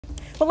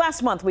Well,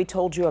 last month we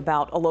told you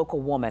about a local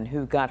woman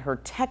who got her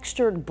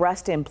textured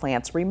breast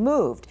implants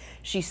removed.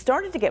 She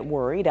started to get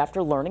worried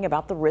after learning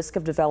about the risk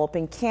of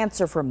developing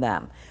cancer from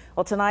them.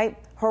 Well, tonight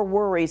her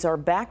worries are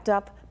backed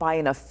up by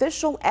an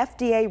official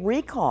FDA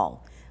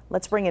recall.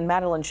 Let's bring in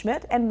Madeline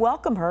Schmidt and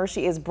welcome her.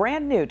 She is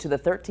brand new to the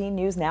 13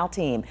 News Now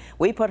team.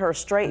 We put her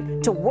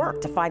straight to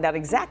work to find out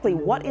exactly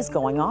what is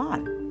going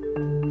on.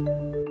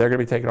 They're going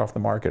to be taken off the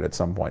market at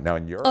some point. Now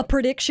in Europe. A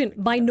prediction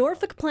by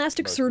Norfolk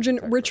plastic surgeon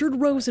Richard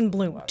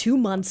Rosenblum 2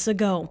 months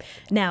ago.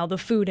 Now the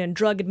Food and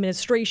Drug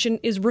Administration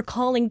is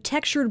recalling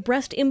textured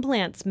breast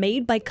implants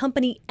made by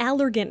company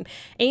Allergan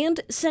and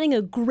sending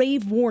a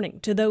grave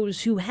warning to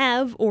those who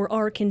have or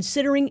are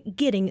considering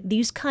getting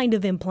these kind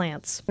of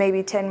implants.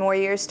 Maybe 10 more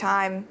years'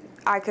 time,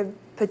 I could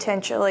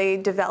potentially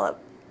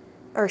develop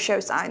or show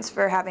signs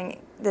for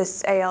having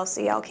this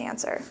ALCL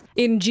cancer.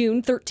 In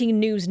June, 13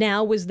 News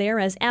Now was there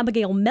as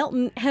Abigail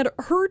Melton had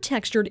her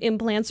textured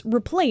implants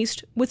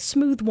replaced with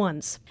smooth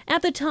ones.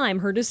 At the time,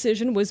 her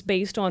decision was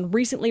based on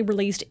recently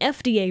released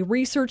FDA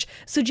research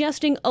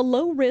suggesting a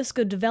low risk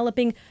of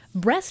developing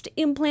breast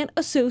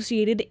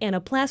implant-associated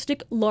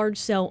anaplastic large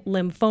cell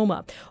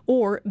lymphoma,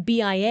 or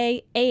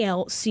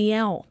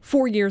BIA-ALCL.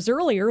 4 years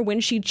earlier, when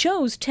she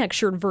chose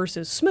textured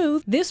versus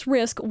smooth, this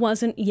risk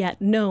wasn't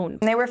yet known.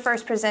 They were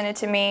first presented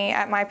to me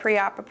at my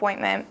pre-op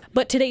appointment.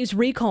 But today's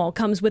recall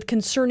comes with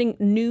concerning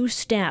new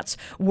stats.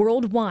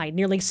 Worldwide,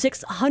 nearly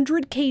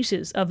 600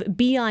 cases of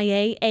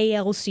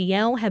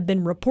BIA-ALCL have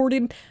been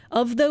reported.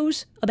 Of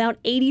those,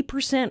 about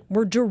 80%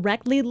 were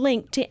directly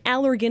linked to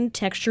Allergan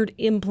textured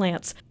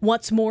implants.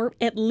 What's more,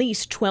 at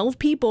least 12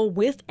 people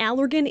with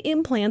Allergan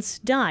implants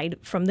died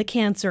from the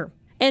cancer.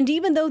 And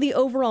even though the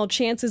overall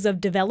chances of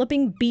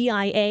developing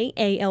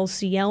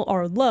BIA-ALCL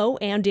are low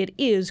and it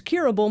is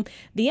curable,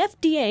 the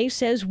FDA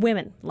says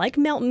women like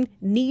Melton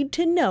need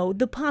to know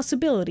the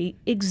possibility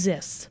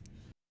exists.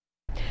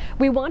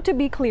 We want to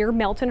be clear,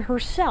 Melton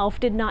herself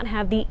did not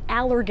have the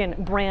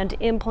Allergan brand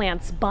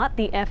implants, but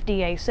the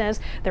FDA says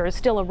there is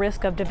still a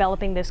risk of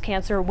developing this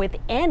cancer with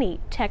any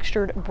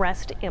textured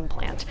breast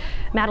implant.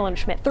 Madeline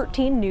Schmidt,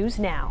 13 News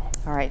Now.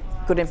 All right,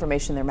 good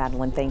information there,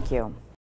 Madeline. Thank you.